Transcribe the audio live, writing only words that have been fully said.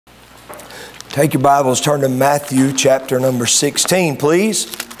Take your Bibles, turn to Matthew chapter number 16,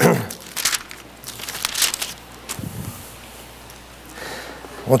 please. I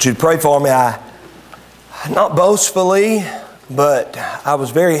want you to pray for me. Not boastfully, but I was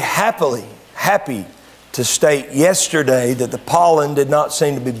very happy to state yesterday that the pollen did not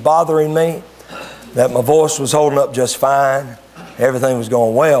seem to be bothering me, that my voice was holding up just fine, everything was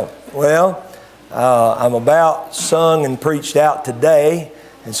going well. Well, I'm about sung and preached out today,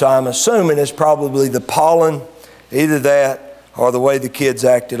 and so I'm assuming it's probably the pollen, either that or the way the kids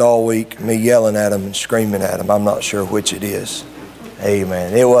acted all week, me yelling at them and screaming at them. I'm not sure which it is.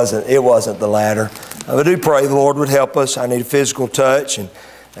 Amen. It wasn't the latter. I do pray the Lord would help us. I need a physical touch,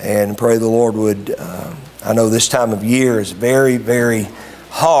 and pray the Lord would. I know this time of year is very, very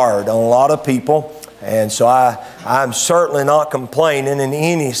hard on a lot of people. And so I'm certainly not complaining in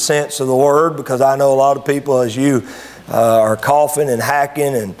any sense of the word, because I know a lot of people, as you are coughing and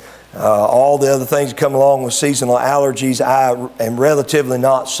hacking and all the other things that come along with seasonal allergies. I am relatively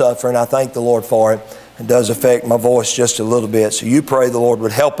not suffering. I thank the Lord for it. It does affect my voice just a little bit. So you pray the Lord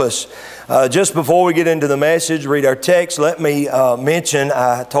would help us. Just before we get into the message, read our text, let me mention,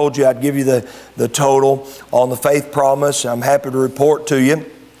 I told you I'd give you the total on the faith promise. I'm happy to report to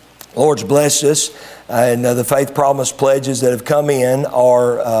you, Lord's blessed us, and the faith promise pledges that have come in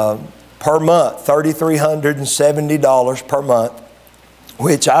are per month, $3,370 per month,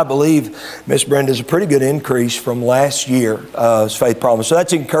 which I believe, Miss Brenda, is a pretty good increase from last year's faith promise. So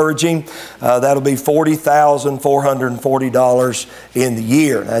that's encouraging. That'll be $40,440 in the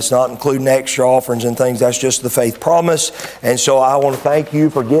year. That's not including extra offerings and things. That's just the faith promise. And so I want to thank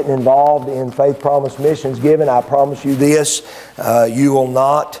you for getting involved in Faith Promise Missions Giving. I promise you this, you will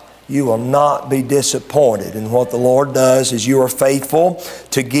not be disappointed. And what the Lord does is, you are faithful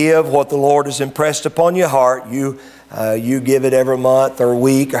to give what the Lord has impressed upon your heart. You give it every month or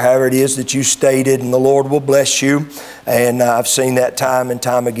week or however it is that you stated, and the Lord will bless you. And I've seen that time and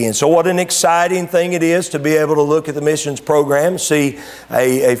time again. So what an exciting thing it is to be able to look at the missions program, see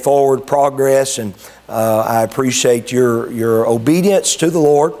a forward progress. And I appreciate your obedience to the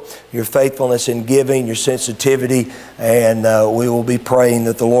Lord, your faithfulness in giving, your sensitivity, and we will be praying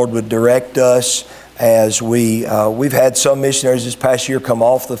that the Lord would direct us as we've had some missionaries this past year come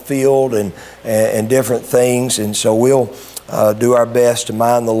off the field and different things, and so we'll do our best to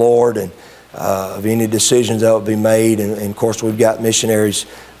mind the Lord and of any decisions that will be made. And of course, we've got missionaries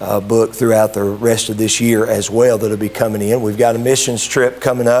booked throughout the rest of this year as well that will be coming in. We've got a missions trip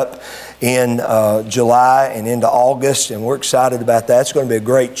coming up in July and into August, and we're excited about that. It's going to be a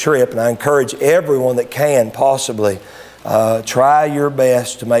great trip, and I encourage everyone that can possibly try your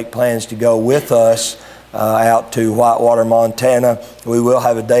best to make plans to go with us out to Whitewater, Montana. We will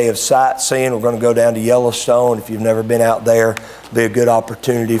have a day of sightseeing. We're going to go down to Yellowstone. If you've never been out there, it'll be a good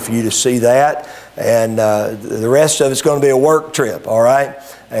opportunity for you to see that. And the rest of it's going to be a work trip, all right?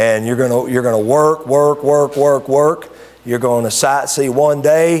 And you're going to work. You're going to sightsee one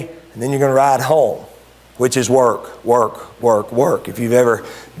day, and then you're going to ride home, which is work. If you've ever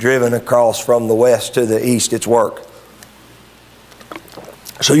driven across from the west to the east, it's work.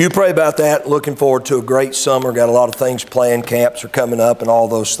 So you pray about that. Looking forward to a great summer. Got a lot of things planned. Camps are coming up and all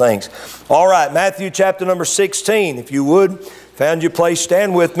those things. All right, Matthew chapter number 16. If you would, found your place,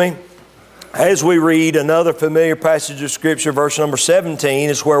 stand with me. As we read another familiar passage of Scripture, verse number 17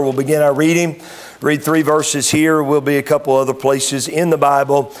 is where we'll begin our reading. Read 3 verses here. We'll be a couple other places in the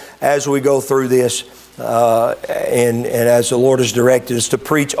Bible as we go through this. And as the Lord has directed us to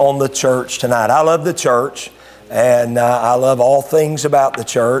preach on the church tonight. I love the church. And I love all things about the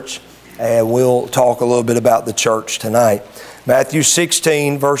church, and we'll talk a little bit about the church tonight. Matthew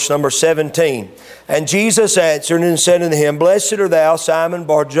 16, verse number 17. And Jesus answered and said unto him, Blessed art thou, Simon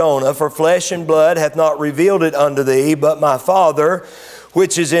Bar-Jonah, for flesh and blood hath not revealed it unto thee, but my Father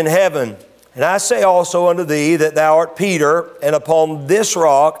which is in heaven. And I say also unto thee that thou art Peter, and upon this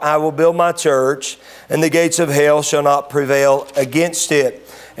rock I will build my church, and the gates of hell shall not prevail against it.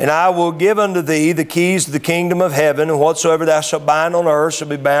 And I will give unto thee the keys of the kingdom of heaven, and whatsoever thou shalt bind on earth shall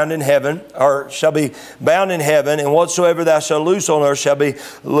be bound in heaven, and whatsoever thou shalt loose on earth shall be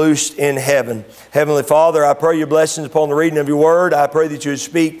loosed in heaven. Heavenly Father, I pray your blessings upon the reading of your word. I pray that you would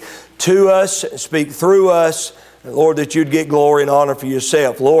speak to us, speak through us, Lord, that you'd get glory and honor for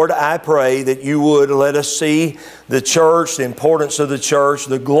yourself. Lord, I pray that you would let us see the church, the importance of the church,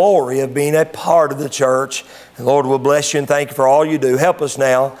 the glory of being a part of the church. And Lord, we'll bless you and thank you for all you do. Help us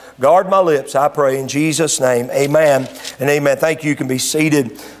now. Guard my lips, I pray in Jesus' name. Amen and amen. Thank you. You can be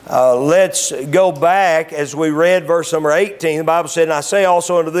seated. Let's go back as we read verse number 18. The Bible said, And I say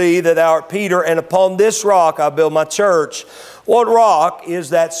also unto thee that thou art Peter, and upon this rock I build my church. What rock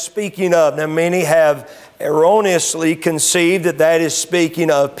is that speaking of? Now, many have erroneously conceived that that is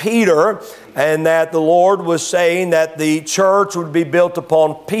speaking of Peter, and that the Lord was saying that the church would be built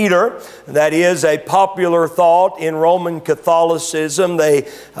upon Peter. That is a popular thought in Roman Catholicism. They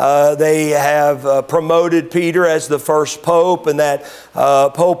have promoted Peter as the first pope, and that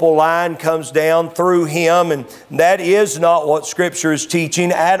papal line comes down through him, and that is not what Scripture is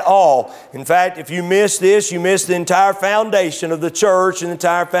teaching at all. In fact, if you miss this, you miss the entire foundation of the church and the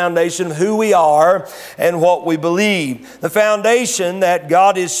entire foundation of who we are and what we believe. The foundation that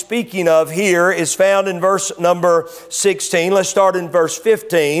God is speaking of here is found in verse number 16. Let's start in verse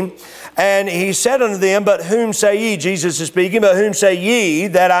 15. And he said unto them, But whom say ye, Jesus is speaking, but whom say ye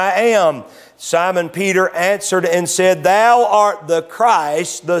that I am? Simon Peter answered and said, Thou art the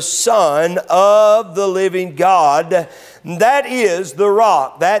Christ, the Son of the living God. That is the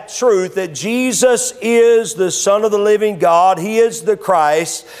rock, that truth that Jesus is the Son of the living God. He is the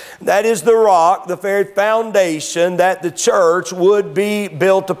Christ. That is the rock, the very foundation that the church would be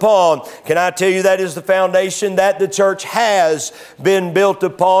built upon. Can I tell you that is the foundation that the church has been built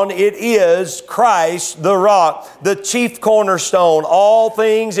upon? It is Christ the rock, the chief cornerstone. All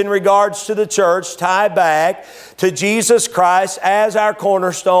things in regards to the church tie back to Jesus Christ as our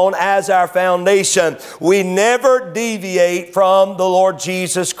cornerstone, as our foundation. We never deviate from the Lord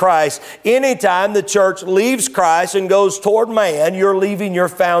Jesus Christ. Anytime the church leaves Christ and goes toward man, you're leaving your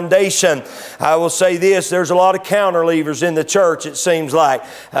foundation. I will say this, there's a lot of counterlevers in the church, it seems like.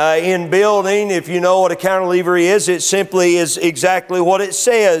 In building, if you know what a counterlever is, it simply is exactly what it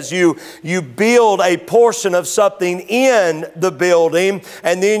says. You build a portion of something in the building,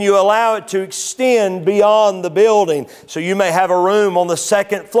 and then you allow it to extend beyond the building. So you may have a room on the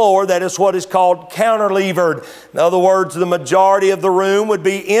second floor that is what is called counterlevered. In other words, the majority of the room would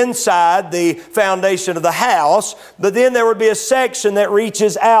be inside the foundation of the house, but then there would be a section that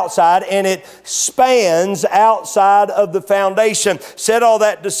reaches outside and it spans outside of the foundation. Said all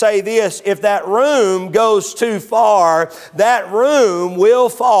that to say this, if that room goes too far, that room will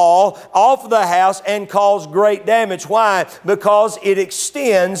fall off of the house and cause great damage. Why? Because it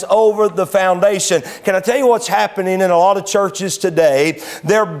extends over the foundation. Can I tell you what's happening in a lot of churches today?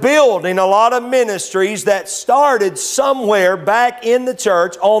 They're building a lot of ministries that started somewhere back in the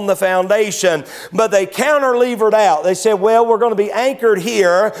church on the foundation, but they counterlevered out. They said, well, we're going to be anchored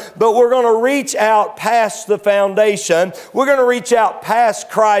here, but we're going to reach out past the foundation. We're going to reach out past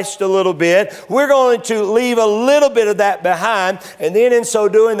Christ a little bit. We're going to leave a little bit of that behind, and then in so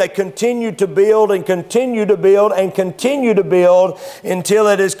doing, they continue to build and continue to build and continue to build until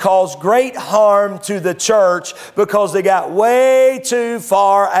it has caused great harm to the church because they got way too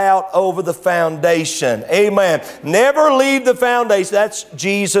far out over the foundation. Amen. Never leave the foundation. That's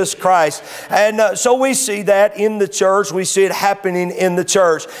Jesus Christ. And so we see that in the church. We see it happening in the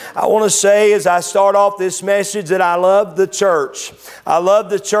church. I want to say as I start off this message that I love the church. I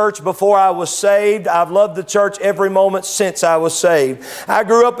loved the church before I was saved. I've loved the church every moment since I was saved. I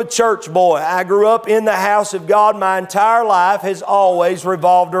grew up a church boy. I grew up in the house of God. My entire life has always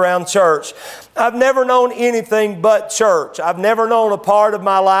revolved around church. I've never known anything but church. I've never known a part of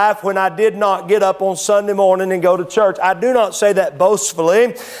my life when I did not get up on Sunday morning and go to church. I do not say that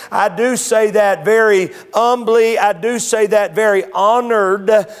boastfully. I do say that very humbly. I do say that very honored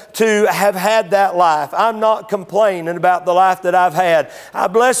to have had that life. I'm not complaining about the life that I've had. I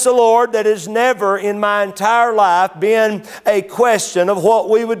bless the Lord that has never in my entire life been a question of what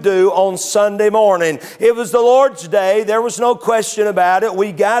we would do on Sunday morning. It was the Lord's day. There was no question about it.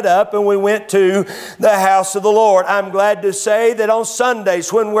 We got up and we went to the house of the Lord. I'm glad to say that on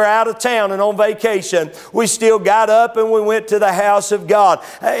Sundays when we're out of town and on vacation, we still got up and we went to the house of God.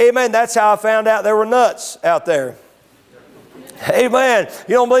 Amen. That's how I found out there were nuts out there. Amen.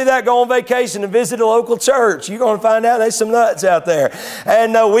 You don't believe that? Go on vacation and visit a local church. You're going to find out there's some nuts out there.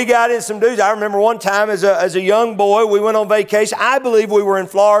 And we got in some dudes. I remember one time as a young boy, we went on vacation. I believe we were in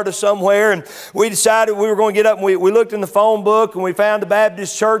Florida somewhere, and we decided we were going to get up, and we looked in the phone book, and we found a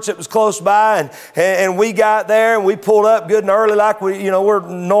Baptist church that was close by, and we got there, and we pulled up good and early like we're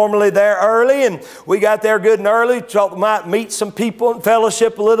normally there early, and we got there good and early, thought we might meet some people and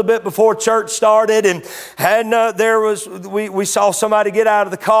fellowship a little bit before church started, and we saw somebody get out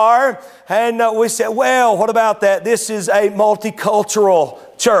of the car, and we said, well, what about that? This is a multicultural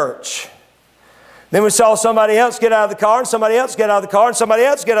church. Then we saw somebody else get out of the car, and somebody else get out of the car, and somebody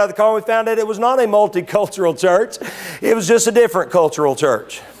else get out of the car, and we found out it was not a multicultural church. It was just a different cultural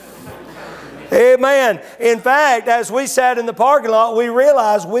church. Amen. In fact, as we sat in the parking lot, we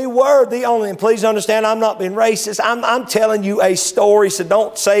realized we were the only, and please understand, I'm not being racist. I'm telling you a story, so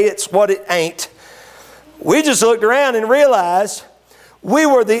don't say it's what it ain't. We just looked around and realized we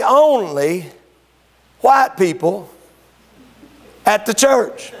were the only white people at the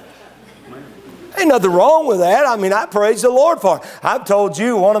church. Ain't nothing wrong with that. I mean, I praise the Lord for it. I've told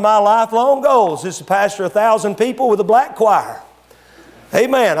you one of my lifelong goals is to pastor 1,000 people with a black choir.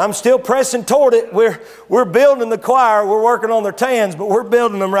 Amen. I'm still pressing toward it. We're building the choir. We're working on their tans, but we're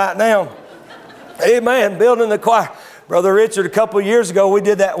building them right now. Amen. Building the choir. Brother Richard, a couple of years ago, we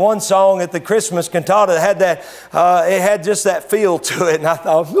did that one song at the Christmas cantata that had that, it had just that feel to it. And I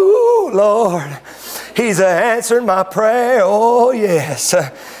thought, ooh, Lord, He's answering my prayer. Oh, yes.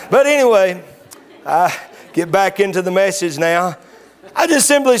 But anyway, I get back into the message now. I just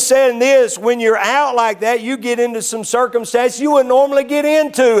simply saying this, when you're out like that, you get into some circumstances you wouldn't normally get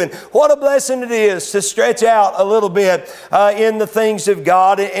into. And what a blessing it is to stretch out a little bit in the things of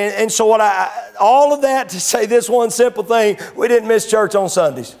God. And so all of that to say this one simple thing, we didn't miss church on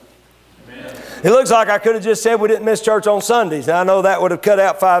Sundays. Amen. It looks like I could have just said we didn't miss church on Sundays. Now, I know that would have cut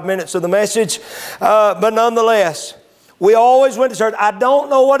out 5 minutes of the message, but nonetheless, we always went to church. I don't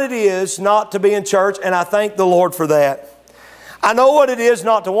know what it is not to be in church, and I thank the Lord for that. I know what it is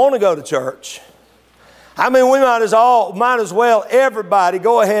not to want to go to church. I mean, we might as well everybody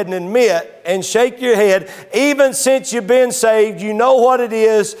go ahead and admit and shake your head. Even since you've been saved, you know what it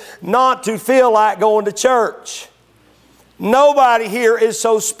is not to feel like going to church. Nobody here is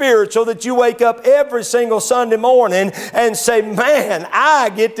so spiritual that you wake up every single Sunday morning and say, man, I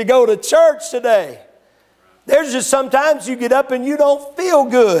get to go to church today. There's just sometimes you get up and you don't feel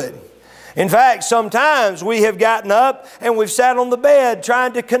good. In fact, sometimes we have gotten up and we've sat on the bed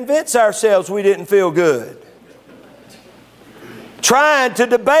trying to convince ourselves we didn't feel good. Trying to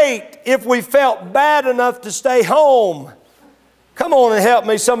debate if we felt bad enough to stay home. Come on and help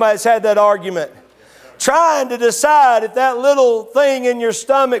me, somebody's had that argument. Trying to decide if that little thing in your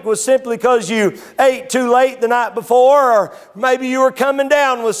stomach was simply because you ate too late the night before, or maybe you were coming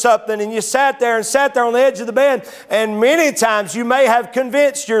down with something and you sat there on the edge of the bed, and many times you may have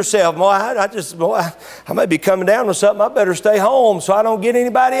convinced yourself, I may be coming down with something, I better stay home so I don't get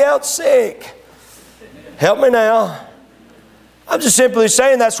anybody else sick. Help me now. I'm just simply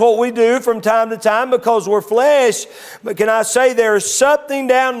saying that's what we do from time to time because we're flesh. But can I say there is something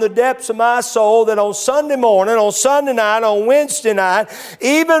down in the depths of my soul that on Sunday morning, on Sunday night, on Wednesday night,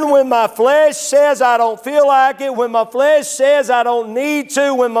 even when my flesh says I don't feel like it, when my flesh says I don't need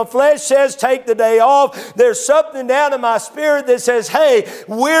to, when my flesh says take the day off, there's something down in my spirit that says, hey,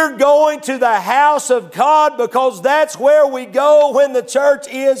 we're going to the house of God because that's where we go when the church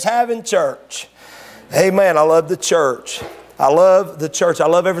is having church. Amen. I love the church. I love the church. I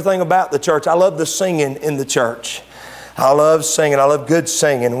love everything about the church. I love the singing in the church. I love singing. I love good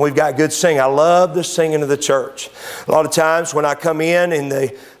singing. We've got good singing. I love the singing of the church. A lot of times when I come in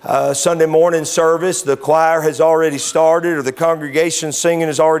the Sunday morning service, the choir has already started or the congregation singing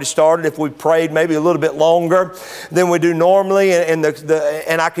has already started. If we prayed maybe a little bit longer than we do normally, and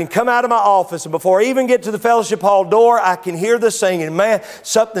I can come out of my office and before I even get to the fellowship hall door, I can hear the singing. Man,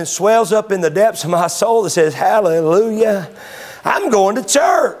 something swells up in the depths of my soul that says, hallelujah, I'm going to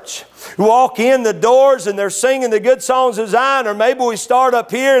church. We walk in the doors and they're singing the good songs of Zion, or maybe we start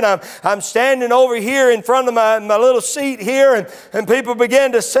up here and I'm standing over here in front of my little seat here and people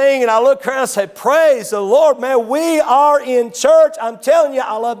begin to sing and I look around and say, praise the Lord, man, we are in church. I'm telling you,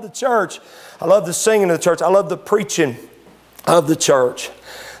 I love the church. I love the singing of the church. I love the preaching of the church.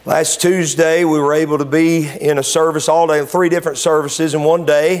 Last Tuesday, we were able to be in a service all day, 3 different services in one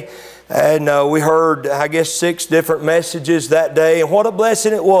day. And we heard, I guess, 6 different messages that day. And what a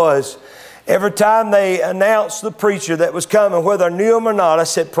blessing it was. Every time they announced the preacher that was coming, whether I knew him or not, I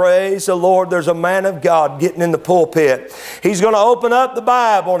said, praise the Lord, there's a man of God getting in the pulpit. He's going to open up the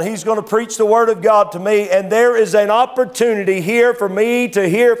Bible and he's going to preach the Word of God to me. And there is an opportunity here for me to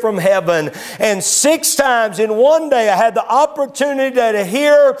hear from heaven. And 6 times in one day, I had the opportunity to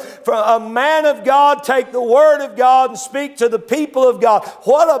hear from a man of God take the Word of God and speak to the people of God.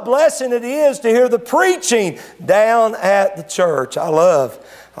 What a blessing it is to hear the preaching down at the church. I love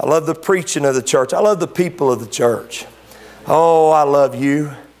the preaching of the church. I love the people of the church. Oh, I love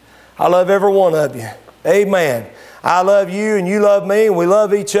you. I love every one of you. Amen. I love you and you love me and we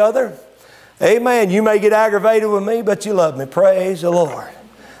love each other. Amen. You may get aggravated with me, but you love me. Praise the Lord.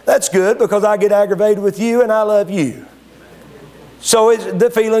 That's good because I get aggravated with you and I love you. So the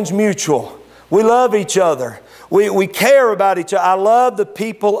feeling's mutual. We love each other. We care about each other. I love the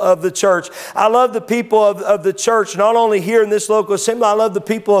people of the church. I love the people of the church, not only here in this local assembly, I love the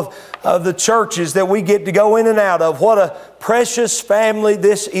people of the churches that we get to go in and out of. What a precious family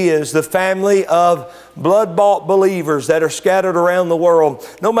this is, the family of blood-bought believers that are scattered around the world.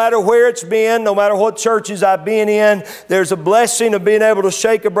 No matter where it's been, no matter what churches I've been in, there's a blessing of being able to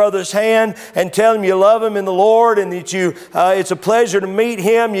shake a brother's hand and tell him you love him in the Lord and that it's a pleasure to meet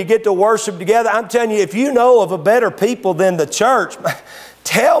him. You get to worship together. I'm telling you, if you know of a better people than the church,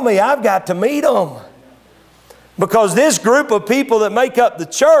 tell me, I've got to meet them. Because this group of people that make up the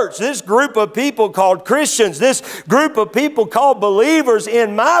church, this group of people called Christians, this group of people called believers,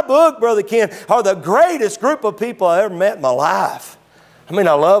 in my book, Brother Ken, are the greatest group of people I ever met in my life. I mean,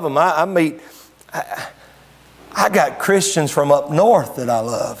 I love them. I got Christians from up north that I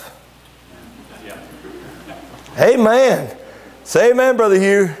love. Amen. Say amen, Brother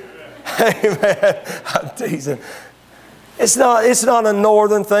Hugh. Amen. I'm teasing. It's not a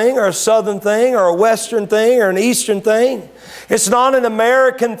northern thing or a southern thing or a western thing or an eastern thing. It's not an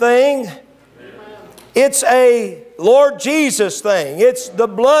American thing. It's a Lord Jesus thing. It's the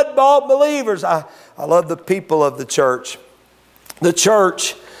blood-bought believers. I love the people of the church. The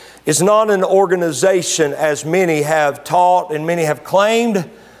church is not an organization as many have taught and many have claimed.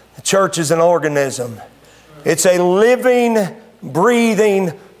 The church is an organism. It's a living,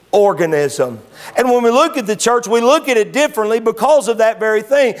 breathing organism. And when we look at the church, we look at it differently because of that very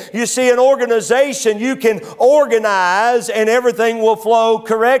thing. You see, an organization, you can organize and everything will flow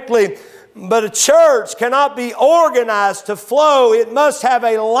correctly. But a church cannot be organized to flow. It must have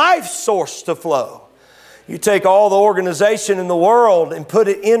a life source to flow. You take all the organization in the world and put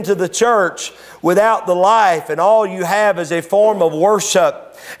it into the church without the life, and all you have is a form of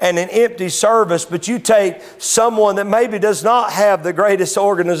worship and an empty service. But you take someone that maybe does not have the greatest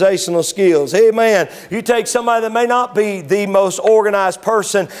organizational skills. Amen. You take somebody that may not be the most organized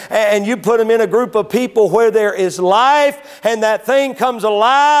person and you put them in a group of people where there is life and that thing comes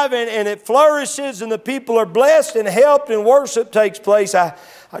alive and it flourishes and the people are blessed and helped and worship takes place.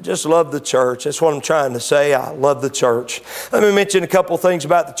 I just love the church. That's what I'm trying to say. I love the church. Let me mention a couple things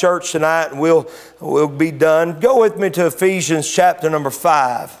about the church tonight and we'll be done. Go with me to Ephesians chapter number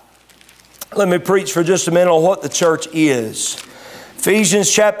 5. Let me preach for just a minute on what the church is.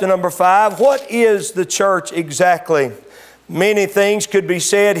 Ephesians chapter number 5. What is the church exactly? Many things could be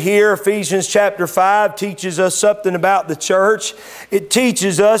said here. Ephesians chapter 5 teaches us something about the church. It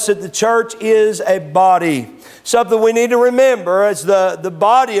teaches us that the church is a body. Something we need to remember as the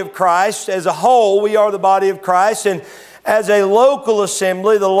body of Christ. As a whole, we are the body of Christ. And as a local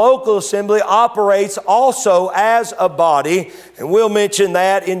assembly, the local assembly operates also as a body. And we'll mention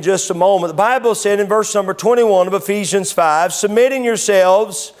that in just a moment. The Bible said in verse number 21 of Ephesians 5, submitting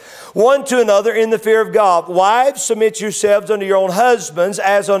yourselves one to another in the fear of God. Wives, submit yourselves unto your own husbands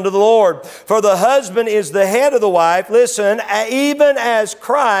as unto the Lord. For the husband is the head of the wife. Listen, even as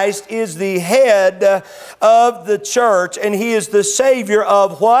Christ is the head of the church, and He is the Savior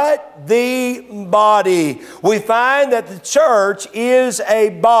of what? The body. We find that the church is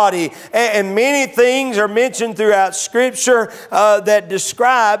a body. And many things are mentioned throughout Scripture that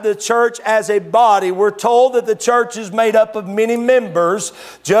describe the church as a body. We're told that the church is made up of many members,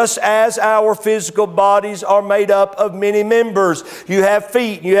 just as our physical bodies are made up of many members. You have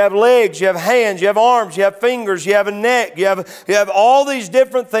feet, you have legs, you have hands, you have arms, you have fingers, you have a neck, you have all these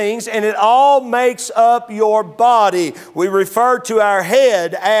different things, and it all makes up your body. We refer to our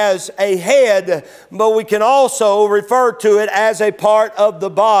head as a head, but we can also refer to it as a part of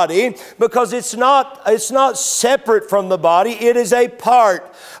the body because it's not separate from the body. It is a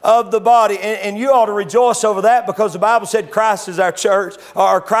part of the body. And you ought to rejoice over that because the Bible said Christ is our church,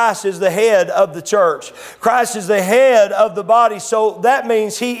 or Christ is the head of the church. Christ is the head of the body. So that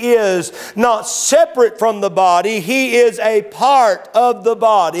means He is not separate from the body. He is a part of the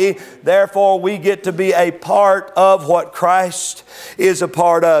body. Therefore, we get to be a part of what Christ is a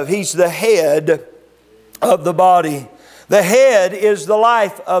part of. He's the head of the body. The head is the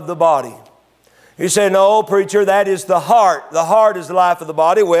life of the body. You say, no, preacher, that is the heart. The heart is the life of the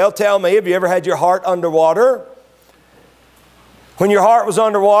body. Well, tell me, have you ever had your heart underwater? When your heart was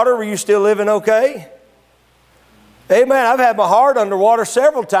underwater, were you still living okay? Amen. I've had my heart underwater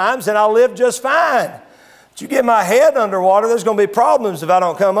several times and I lived just fine. But you get my head underwater, there's going to be problems if I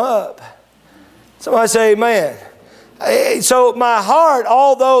don't come up. Somebody say amen. So my heart,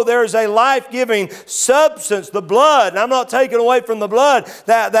 although there's a life-giving substance, the blood, and I'm not taking away from the blood,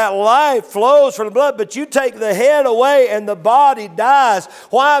 that life flows from the blood, but you take the head away and the body dies.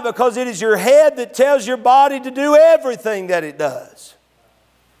 Why? Because it is your head that tells your body to do everything that it does.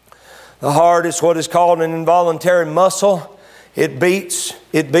 The heart is what is called an involuntary muscle. It beats,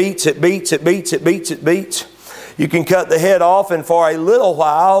 it beats, it beats, it beats, it beats, it beats. You can cut the head off and for a little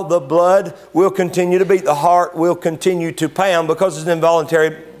while the blood will continue to beat. The heart will continue to pound because it's an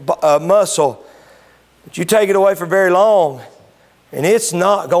involuntary muscle. But you take it away for very long, and it's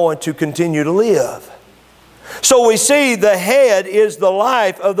not going to continue to live. So we see the head is the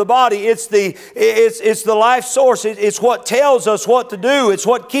life of the body. It's the life source. It's what tells us what to do. It's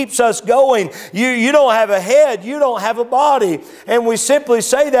what keeps us going. You don't have a head. You don't have a body. And we simply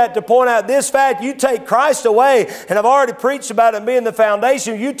say that to point out this fact. You take Christ away, and I've already preached about it being the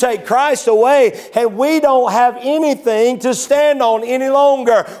foundation. You take Christ away, and we don't have anything to stand on any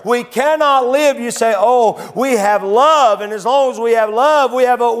longer. We cannot live. You say, oh, we have love, and as long as we have love,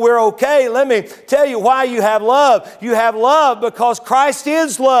 we're okay. Let me tell you why you have love. You have love because Christ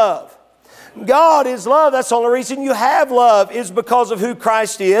is love. God is love. That's the only reason you have love, is because of who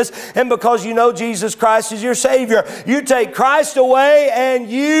Christ is and because you know Jesus Christ is your Savior. You take Christ away and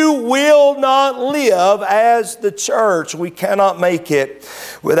you will not live as the church. We cannot make it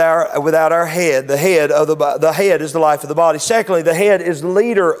without our head. The head is the life of the body. Secondly, the head is the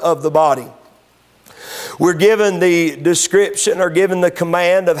leader of the body. We're given the description or given the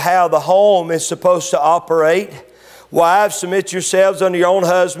command of how the home is supposed to operate. Wives, submit yourselves unto your own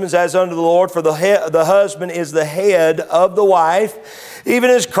husbands as unto the Lord, for the husband is the head of the wife,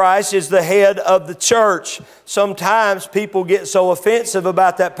 even as Christ is the head of the church. Sometimes people get so offensive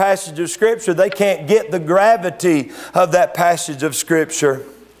about that passage of Scripture, they can't get the gravity of that passage of Scripture.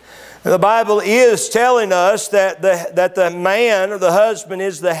 The Bible is telling us that the man or the husband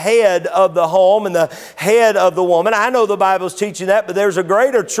is the head of the home and the head of the woman. I know the Bible is teaching that, but there's a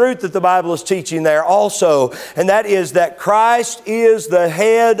greater truth that the Bible is teaching there also, and that is that Christ is the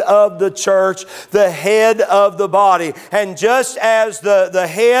head of the church, the head of the body. And just as the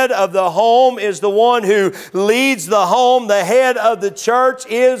head of the home is the one who leads the home, the head of the church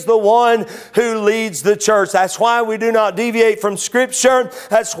is the one who leads the church. That's why we do not deviate from Scripture.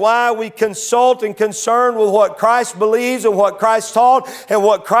 That's why we consult and concern with what Christ believes and what Christ taught and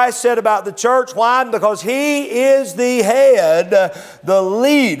what Christ said about the church. Why? Because He is the head, the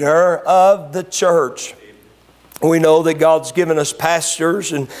leader of the church. We know that God's given us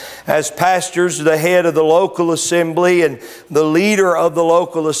pastors, and as pastors, the head of the local assembly and the leader of the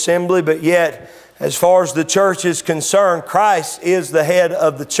local assembly, but yet, as far as the church is concerned, Christ is the head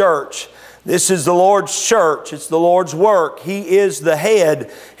of the church. This is the Lord's church. It's the Lord's work. He is the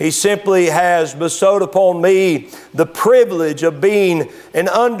head. He simply has bestowed upon me the privilege of being an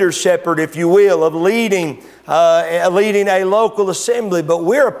under-shepherd, if you will, of leading a local assembly. But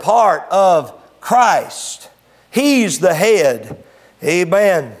we're a part of Christ. He's the head.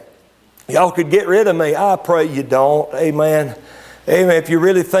 Amen. Y'all could get rid of me. I pray you don't. Amen. Amen. If you're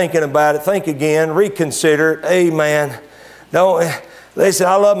really thinking about it, think again. Reconsider it. Amen. Don't... Listen,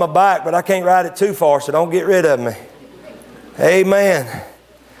 I love my bike, but I can't ride it too far, so don't get rid of me. Amen.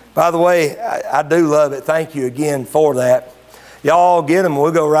 By the way, I do love it. Thank you again for that. Y'all get them.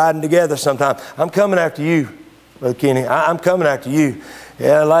 We'll go riding together sometime. I'm coming after you, Brother Kenny. I'm coming after you.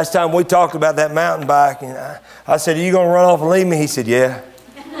 Yeah, last time we talked about that mountain bike, and I said, are you going to run off and leave me? He said, yeah.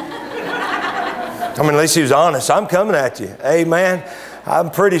 I mean, at least he was honest. I'm coming at you. Amen.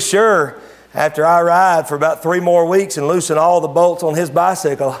 I'm pretty sure after I ride for about 3 more weeks and loosen all the bolts on his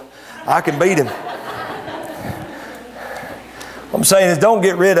bicycle, I can beat him. What I'm saying is, don't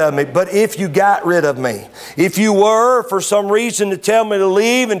get rid of me. But if you got rid of me, if you were for some reason to tell me to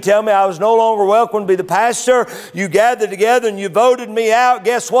leave and tell me I was no longer welcome to be the pastor, you gathered together and you voted me out,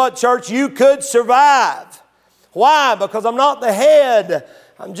 guess what, church? You could survive. Why? Because I'm not the head.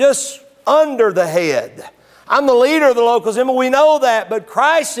 I'm just under the head. I'm the leader of the local assembly. We know that, but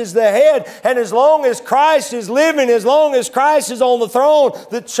Christ is the head. And as long as Christ is living, as long as Christ is on the throne,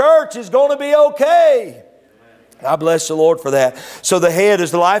 the church is going to be okay. I bless the Lord for that. So the head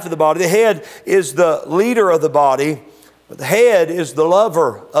is the life of the body. The head is the leader of the body. But the head is the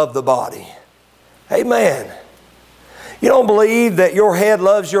lover of the body. Amen. You don't believe that your head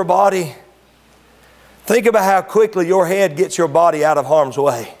loves your body? Think about how quickly your head gets your body out of harm's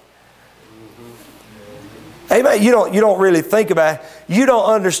way. Amen. You don't really think about it. You don't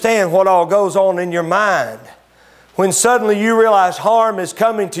understand what all goes on in your mind when suddenly you realize harm is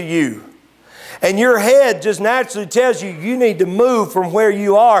coming to you. And your head just naturally tells you, you need to move from where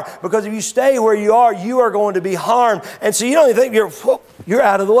you are, because if you stay where you are going to be harmed. And so you don't even think you're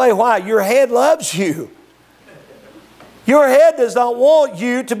out of the way. Why? Your head loves you. Your head does not want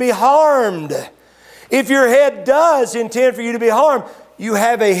you to be harmed. If your head does intend for you to be harmed, you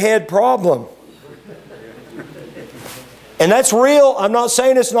have a head problem. And that's real. I'm not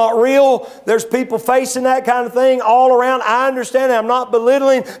saying it's not real. There's people facing that kind of thing all around. I understand that. I'm not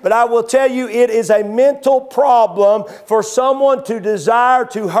belittling, but I will tell you it is a mental problem for someone to desire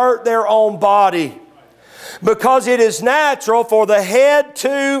to hurt their own body. Because it is natural for the head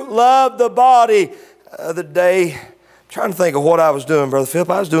to love the body. the other day, trying to think of what I was doing, Brother Philip.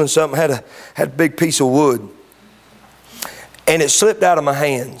 I was doing something, had a big piece of wood, and it slipped out of my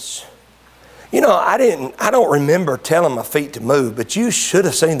hands. You know, I don't remember telling my feet to move, but you should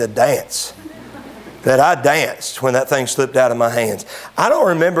have seen the dance that I danced when that thing slipped out of my hands. I don't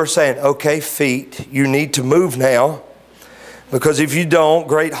remember saying, okay, feet, you need to move now, because if you don't,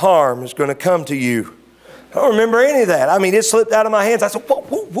 great harm is going to come to you. I don't remember any of that. I mean, it slipped out of my hands. I said, whoa,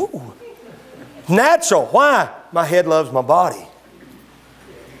 whoa, whoa. Natural. Why? My head loves my body.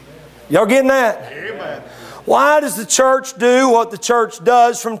 Y'all getting that? Amen. Why does the church do what the church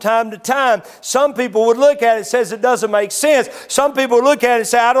does from time to time? Some people would look at it and says it doesn't make sense. Some people would look at it and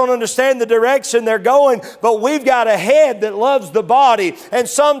say, I don't understand the direction they're going, but we've got a head that loves the body. And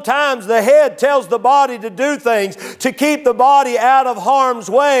sometimes the head tells the body to do things to keep the body out of harm's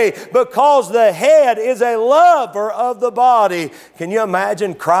way, because the head is a lover of the body. Can you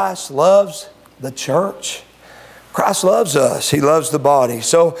imagine Christ loves the church? Christ loves us. He loves the body.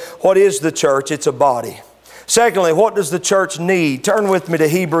 So what is the church? It's a body. Secondly, what does the church need? Turn with me to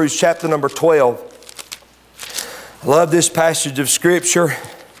Hebrews chapter number 12. I love this passage of Scripture.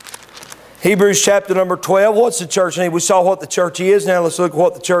 Hebrews chapter number 12. What's the church need? We saw what the church is. Now let's look at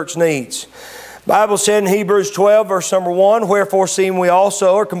what the church needs. The Bible said in Hebrews 12, verse number 1, wherefore seeing we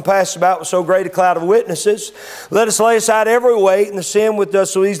also are compassed about with so great a cloud of witnesses, let us lay aside every weight and the sin which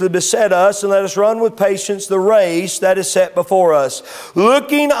does so easily beset us, and let us run with patience the race that is set before us,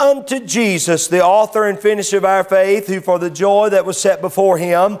 looking unto Jesus, the author and finisher of our faith, who for the joy that was set before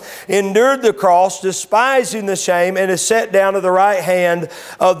Him endured the cross, despising the shame, and is set down at the right hand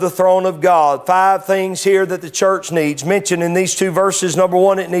of the throne of God. 5 things here that the church needs. Mentioned in these 2 verses. Number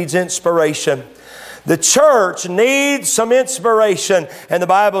 1, it needs inspiration. The church needs some inspiration, and the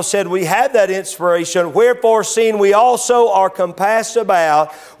Bible said we have that inspiration. Wherefore, seeing we also are compassed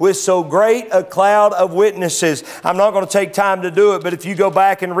about with so great a cloud of witnesses. I'm not going to take time to do it, but if you go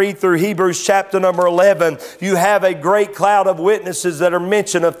back and read through Hebrews chapter number 11, you have a great cloud of witnesses that are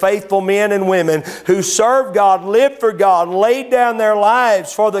mentioned, of faithful men and women who served God, lived for God, laid down their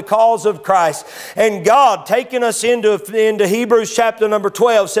lives for the cause of Christ. And God, taking us into Hebrews chapter number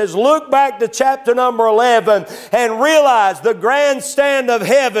 12, says, look back to chapter number 11 and realize the grandstand of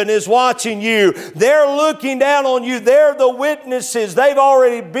heaven is watching you. They're looking down on you. They're the witnesses. They've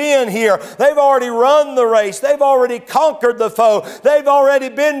already been here. They've already run the race. They've already conquered the foe. They've already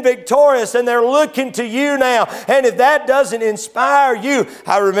been victorious, and they're looking to you now. And if that doesn't inspire you,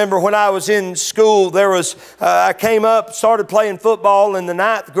 I remember when I was in school, I came up, started playing football in the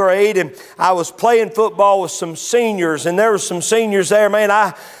 9th grade, and I was playing football with some seniors, and there were some seniors there. Man,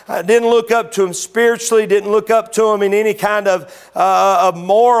 I didn't look up to them spiritually, didn't look up to them in any kind of a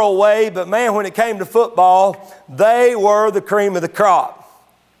moral way, but man, when it came to football, they were the cream of the crop.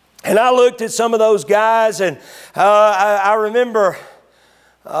 And I looked at some of those guys, and I remember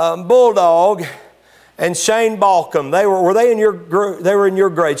Bulldog and Shane Balcom. They were in your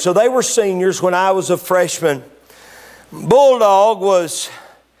grade, so they were seniors when I was a freshman. Bulldog was,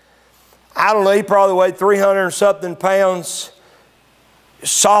 I don't know, he probably weighed 300 and something pounds.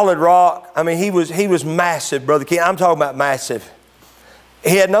 Solid rock. I mean, he was massive, Brother Ken. I'm talking about massive.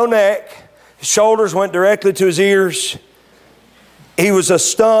 He had no neck. His shoulders went directly to his ears. He was a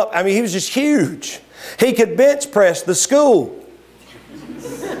stump. I mean, he was just huge. He could bench press the school.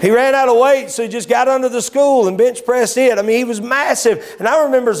 He ran out of weight, so he just got under the school and bench pressed it. I mean, he was massive. And I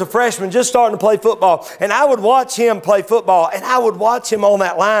remember as a freshman just starting to play football, and I would watch him play football, and I would watch him on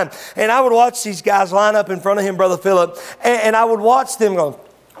that line, and I would watch these guys line up in front of him, Brother Philip, and I would watch them go,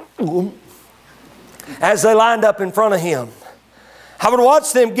 ooh, as they lined up in front of him. I would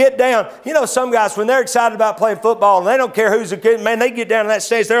watch them get down. You know, some guys, when they're excited about playing football, and they don't care who's a kid, man, they get down to that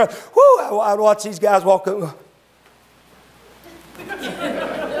stage, they're like, whoo, I would watch these guys walk up.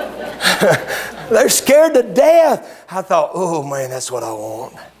 They're scared to death. I thought, oh man, that's what I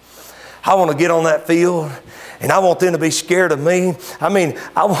want. I want to get on that field, and I want them to be scared of me. I mean,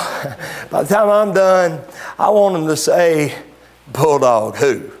 by the time I'm done, I want them to say, Bulldog,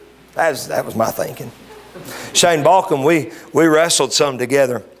 who? That was my thinking. Shane Balcom, we wrestled some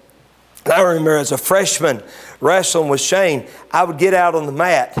together. And I remember as a freshman wrestling with Shane, I would get out on the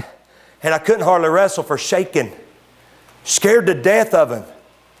mat, and I couldn't hardly wrestle for shaking. Scared to death of him.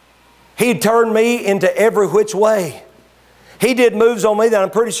 He'd turn me into every which way. He did moves on me that I'm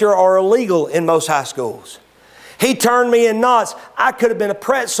pretty sure are illegal in most high schools. He turned me in knots. I could have been a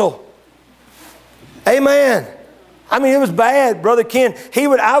pretzel. Amen. I mean, it was bad. Brother Ken,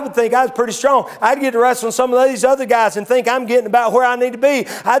 I would think I was pretty strong. I'd get to wrestling some of these other guys and think I'm getting about where I need to be.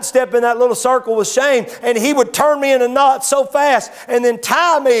 I'd step in that little circle with Shane, and he would turn me in a knot so fast and then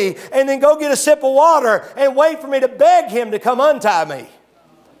tie me and then go get a sip of water and wait for me to beg him to come untie me.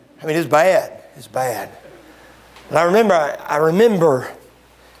 I mean, it's bad. It's bad. And I remember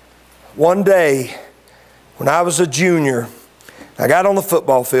one day when I was a junior, I got on the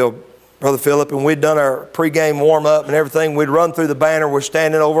football field, Brother Philip, and we'd done our pregame warm-up and everything. We'd run through the banner. We're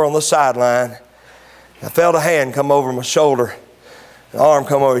standing over on the sideline. I felt a hand come over my shoulder. An arm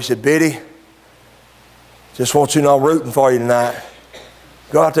come over. He said, "Biddy, just want you to know I'm rooting for you tonight.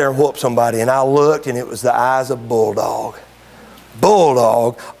 Go out there and whoop somebody." And I looked, and it was the eyes of Bulldog.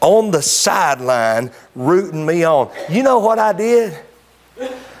 Bulldog on the sideline rooting me on. You know what I did?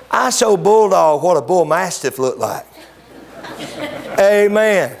 I showed Bulldog what a bull mastiff looked like.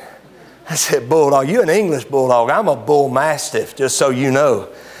 Amen. I said, "Bulldog, you're an English bulldog. I'm a bull mastiff, just so you know."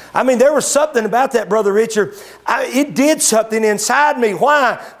 I mean, there was something about that, Brother Richard. It did something inside me.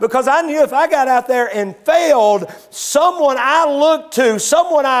 Why? Because I knew if I got out there and failed, someone I looked to,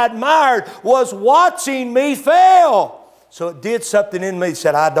 someone I admired, was watching me fail. So it did something in me that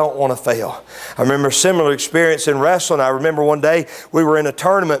said, I don't want to fail. I remember a similar experience in wrestling. I remember one day we were in a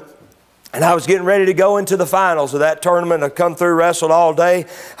tournament, and I was getting ready to go into the finals of that tournament. I'd come through, wrestled all day.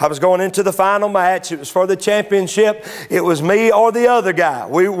 I was going into the final match. It was for the championship. It was me or the other guy.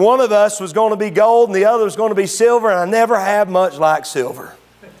 One of us was going to be gold and the other was going to be silver, and I never have much like silver.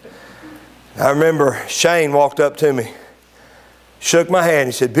 I remember Shane walked up to me, shook my hand.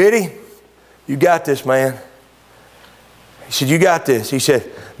 He said, "Biddy, you got this, man." He said, "You got this." He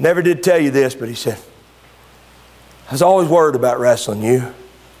said, "Never did tell you this," but he said, "I was always worried about wrestling you."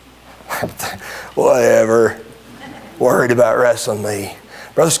 Whatever. Worried about wrestling me.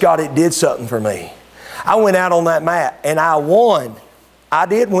 Brother Scott, it did something for me. I went out on that mat and I won. I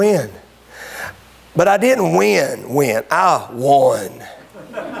did win. But I didn't win. I won.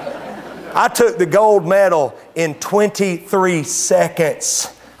 I took the gold medal in 23 seconds.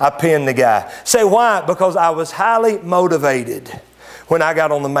 I pinned the guy. Say why? Because I was highly motivated when I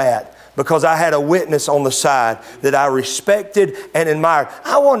got on the mat. Because I had a witness on the side that I respected and admired.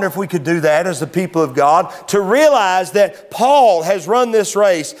 I wonder if we could do that as the people of God, to realize that Paul has run this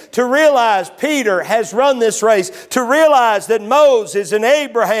race, to realize Peter has run this race, to realize that Moses and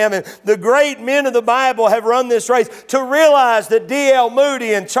Abraham and the great men of the Bible have run this race, to realize that D.L.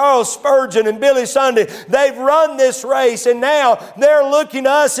 Moody and Charles Spurgeon and Billy Sunday, they've run this race, and now they're looking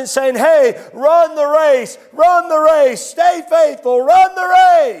at us and saying, "Hey, run the race, stay faithful, run the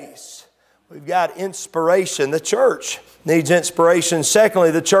race." We've got inspiration. The church needs inspiration.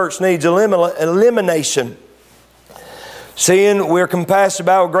 Secondly, the church needs elimination. Seeing we're compassed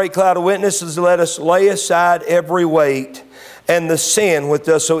about with a great cloud of witnesses, let us lay aside every weight and the sin which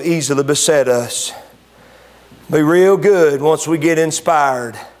does so easily beset us. Be real good once we get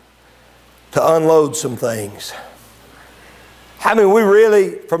inspired to unload some things. I mean, we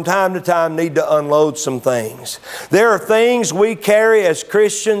really, from time to time, need to unload some things. There are things we carry as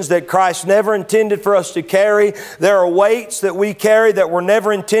Christians that Christ never intended for us to carry. There are weights that we carry that were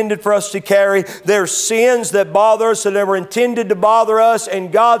never intended for us to carry. There are sins that bother us that never intended to bother us.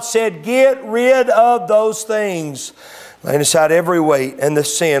 And God said, get rid of those things. Laying aside every weight and the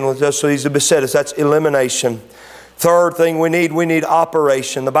sin with us so easily beset us. That's elimination. Third thing we need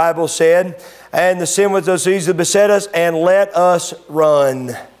operation. The Bible said, "And the sin which does so easily beset us, and let us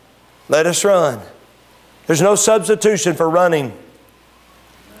run." Let us run. There's no substitution for running.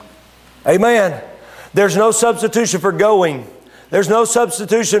 Amen. There's no substitution for going. There's no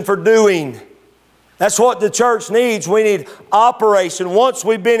substitution for doing. That's what the church needs. We need operation. Once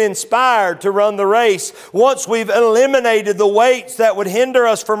we've been inspired to run the race, once we've eliminated the weights that would hinder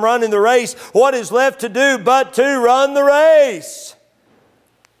us from running the race, what is left to do but to run the race?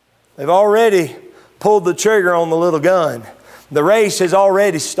 They've already pulled the trigger on the little gun. The race has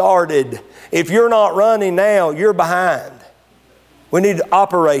already started. If you're not running now, you're behind. We need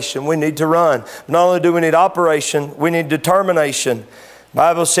operation. We need to run. Not only do we need operation, we need determination. The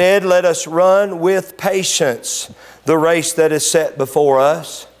Bible said, "Let us run with patience the race that is set before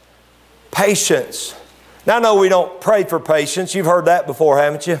us." Patience. Now I know we don't pray for patience. You've heard that before,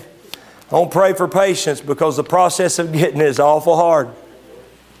 haven't you? Don't pray for patience because the process of getting it is awful hard.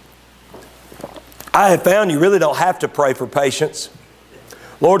 I have found you really don't have to pray for patience.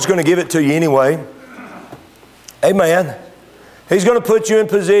 Lord's going to give it to you anyway. Amen. He's going to put you in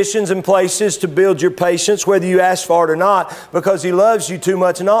positions and places to build your patience, whether you ask for it or not, because He loves you too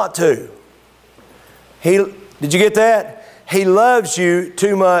much not to. Did you get that? He loves you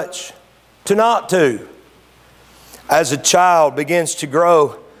too much to not to. As a child begins to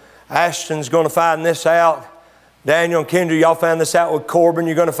grow, Ashton's going to find this out. Daniel and Kendra, y'all found this out with Corbin.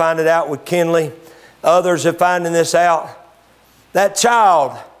 You're going to find it out with Kinley. Others are finding this out. That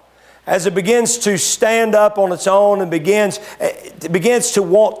child, as it begins to stand up on its own and begins to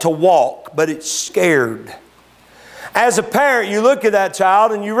want to walk, but it's scared. As a parent, you look at that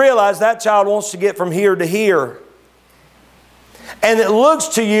child and you realize that child wants to get from here to here. And it looks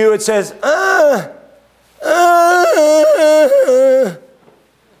to you, it says,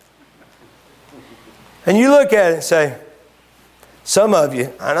 And you look at it and say, some of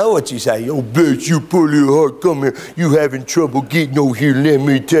you, I know what you say. Oh, bless you, poor little heart. Come here. You having trouble getting over here. Let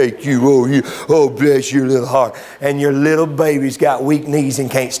me take you over here. Oh, bless your little heart. And your little baby's got weak knees and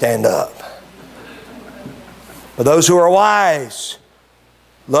can't stand up. But those who are wise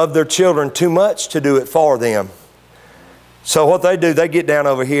love their children too much to do it for them. So what they do, they get down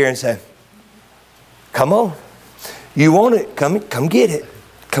over here and say, come on. You want it? Come get it.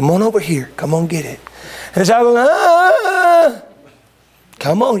 Come on over here. Come on, get it. And so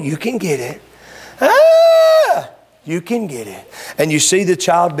come on, you can get it. You can get it. And you see the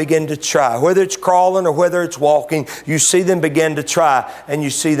child begin to try. Whether it's crawling or whether it's walking, you see them begin to try. And you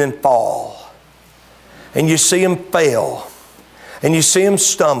see them fall. And you see them fail. And you see them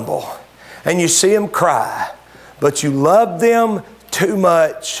stumble. And you see them cry. But you love them too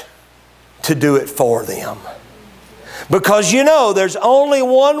much to do it for them. Because you know there's only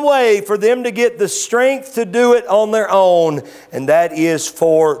one way for them to get the strength to do it on their own, and that is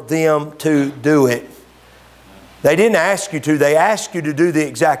for them to do it. They didn't ask you to. They asked you to do the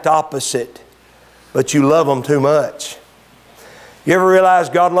exact opposite. But you love them too much. You ever realize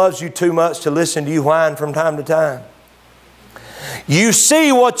God loves you too much to listen to you whine from time to time? You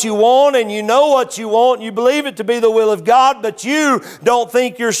see what you want and you know what you want and you believe it to be the will of God, but you don't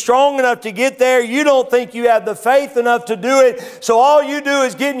think you're strong enough to get there. You don't think you have the faith enough to do it. So all you do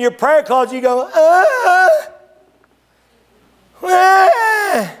is get in your prayer closet. You go,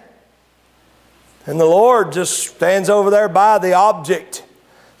 And the Lord just stands over there by the object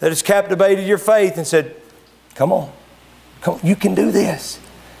that has captivated your faith and said, come on, you can do this.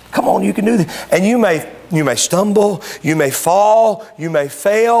 Come on, you can do this. And you may stumble, you may fall, you may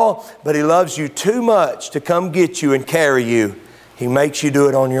fail, but He loves you too much to come get you and carry you. He makes you do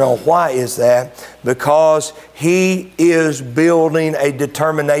it on your own. Why is that? Because He is building a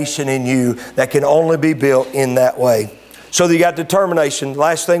determination in you that can only be built in that way. So you got determination.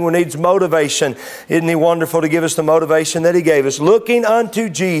 Last thing we need is motivation. Isn't He wonderful to give us the motivation that He gave us? Looking unto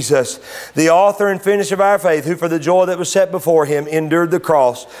Jesus, the author and finisher of our faith, who for the joy that was set before Him endured the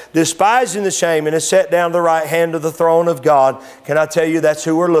cross, despising the shame, and is set down to the right hand of the throne of God. Can I tell you that's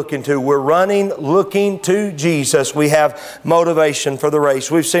who we're looking to? We're running, looking to Jesus. We have motivation for the race.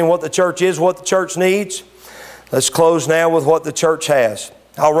 We've seen what the church is, what the church needs. Let's close now with what the church has.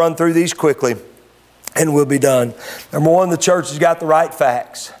 I'll run through these quickly and we'll be done. Number one, the church has got the right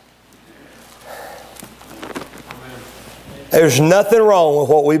facts. There's nothing wrong with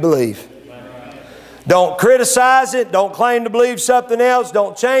what we believe. Don't criticize it. Don't claim to believe something else.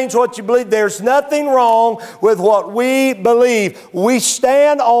 Don't change what you believe. There's nothing wrong with what we believe. We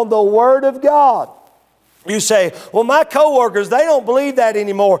stand on the Word of God. You say, well, my coworkers, they don't believe that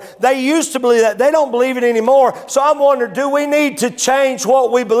anymore. They used to believe that. They don't believe it anymore. So I'm wondering, do we need to change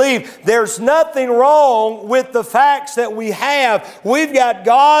what we believe? There's nothing wrong with the facts that we have. We've got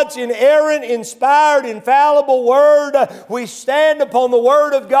God's inerrant, inspired, infallible Word. We stand upon the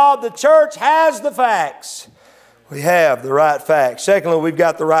Word of God. The church has the facts. We have the right facts. Secondly, we've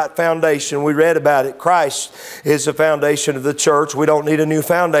got the right foundation. We read about it. Christ is the foundation of the church. We don't need a new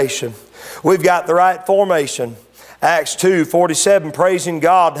foundation. We've got the right formation. Acts 2:47, praising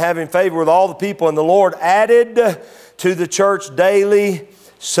God, having favor with all the people, and the Lord added to the church daily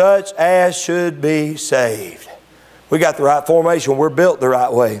such as should be saved. We got the right formation. We're built the right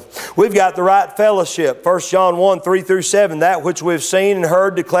way. We've got the right fellowship. 1 John 1:3-7, that which we've seen and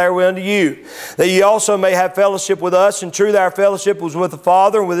heard declare we unto you, that ye also may have fellowship with us. And truth, our fellowship was with the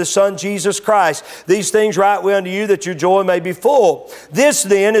Father and with His Son Jesus Christ. These things write we unto you, that your joy may be full. This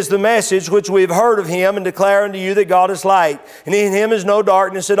then is the message which we have heard of Him, and declare unto you that God is light, and in Him is no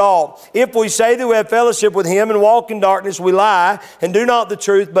darkness at all. If we say that we have fellowship with Him and walk in darkness, we lie and do not the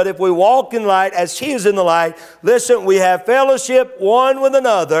truth. But if we walk in light as He is in the light, listen, we have fellowship one with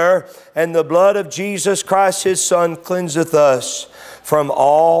another, and the blood of Jesus Christ His Son cleanseth us from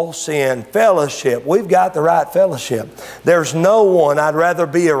all sin. Fellowship. We've got the right fellowship. There's no one I'd rather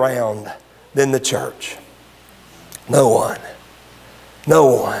be around than the church. No one. No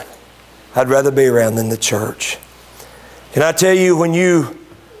one I'd rather be around than the church. Can I tell you, when you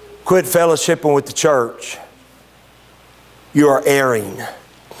quit fellowshipping with the church, you are erring.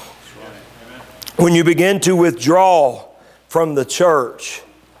 When you begin to withdraw from the church,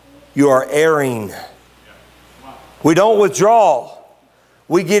 you are erring. We don't withdraw.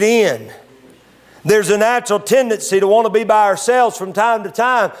 We get in. There's a natural tendency to want to be by ourselves from time to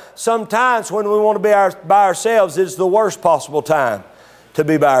time. Sometimes when we want to be by ourselves, it's the worst possible time to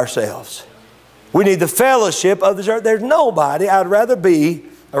be by ourselves. We need the fellowship of the church. There's nobody I'd rather be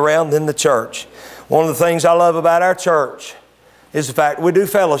around than the church. One of the things I love about our church is the fact we do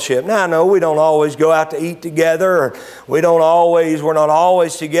fellowship. Now I know we don't always go out to eat together, or we're not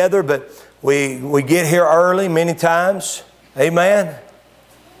always together, but we get here early many times. Amen.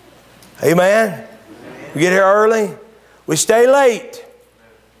 Amen. We get here early. We stay late.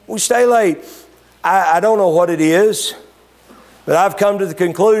 We stay late. I don't know what it is, but I've come to the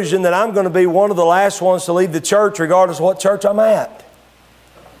conclusion that I'm going to be one of the last ones to leave the church regardless of what church I'm at.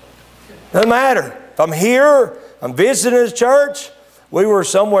 Doesn't matter. If I'm here, I'm visiting a church. We were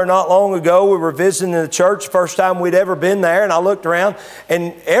somewhere not long ago. We were visiting the church, first time we'd ever been there, and I looked around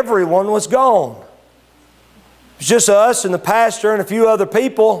and everyone was gone. It was just us and the pastor and a few other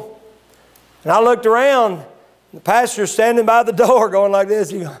people. And I looked around, and the pastor's standing by the door going like this.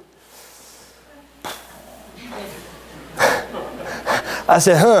 He goes, I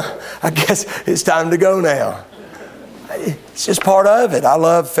said, I guess it's time to go now. It's just part of it. I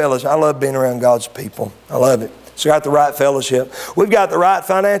love fellowship. I love being around God's people. I love it. So we've got the right fellowship. We've got the right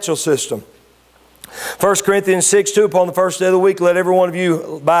financial system. 1 Corinthians 6:2, upon the first day of the week, let every one of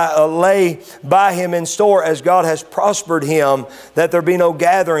you lay by him in store as God has prospered him, that there be no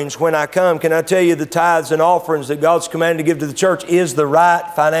gatherings when I come. Can I tell you, the tithes and offerings that God's commanded to give to the church is the right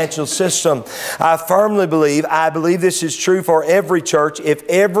financial system. I firmly believe, this is true for every church. If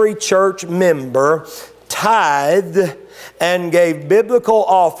every church member tithed and gave biblical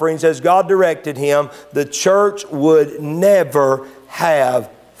offerings as God directed him, the church would never have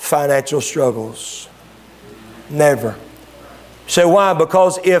financial struggles. Never. So why?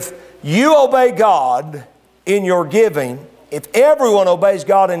 Because if you obey God in your giving, if everyone obeys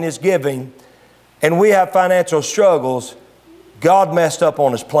God in his giving, and we have financial struggles, God messed up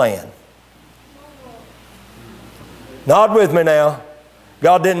on his plan. Nod with me now.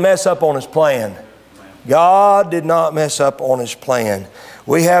 God didn't mess up on his plan. God did not mess up on his plan.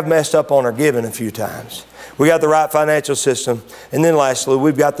 We have messed up on our giving a few times. We got the right financial system. And then lastly,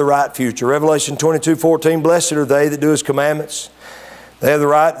 we've got the right future. Revelation 22:14, blessed are they that do his commandments. They have the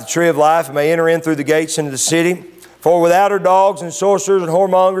right to the tree of life and may enter in through the gates into the city. For without her dogs and sorcerers and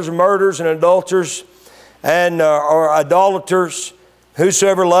whoremongers and murderers and adulterers and or idolaters,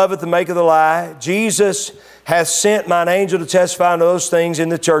 whosoever loveth and maketh a lie, Jesus hath sent mine angel to testify unto those things in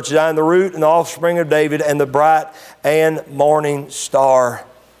the churches. I am the root and the offspring of David and the bright and morning star.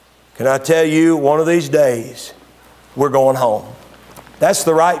 Can I tell you, one of these days, we're going home. That's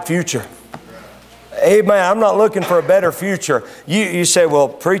the right future. Amen. I'm not looking for a better future. You say, well,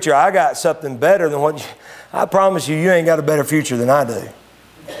 preacher, I got something better than what you... I promise you, you ain't got a better future than I do.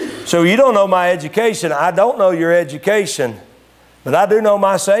 So you don't know my education. I don't know your education. But I do know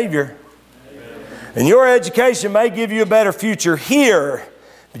my Savior. And your education may give you a better future here,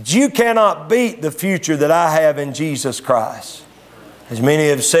 but you cannot beat the future that I have in Jesus Christ. As many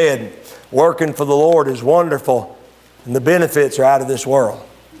have said, working for the Lord is wonderful, and the benefits are out of this world.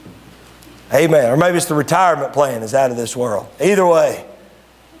 Amen. Or maybe it's the retirement plan is out of this world. Either way,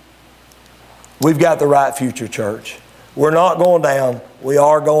 we've got the right future, church. We're not going down. We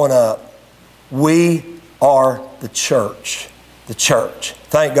are going up. We are the church. The church.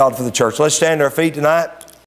 Thank God for the church. Let's stand to our feet tonight.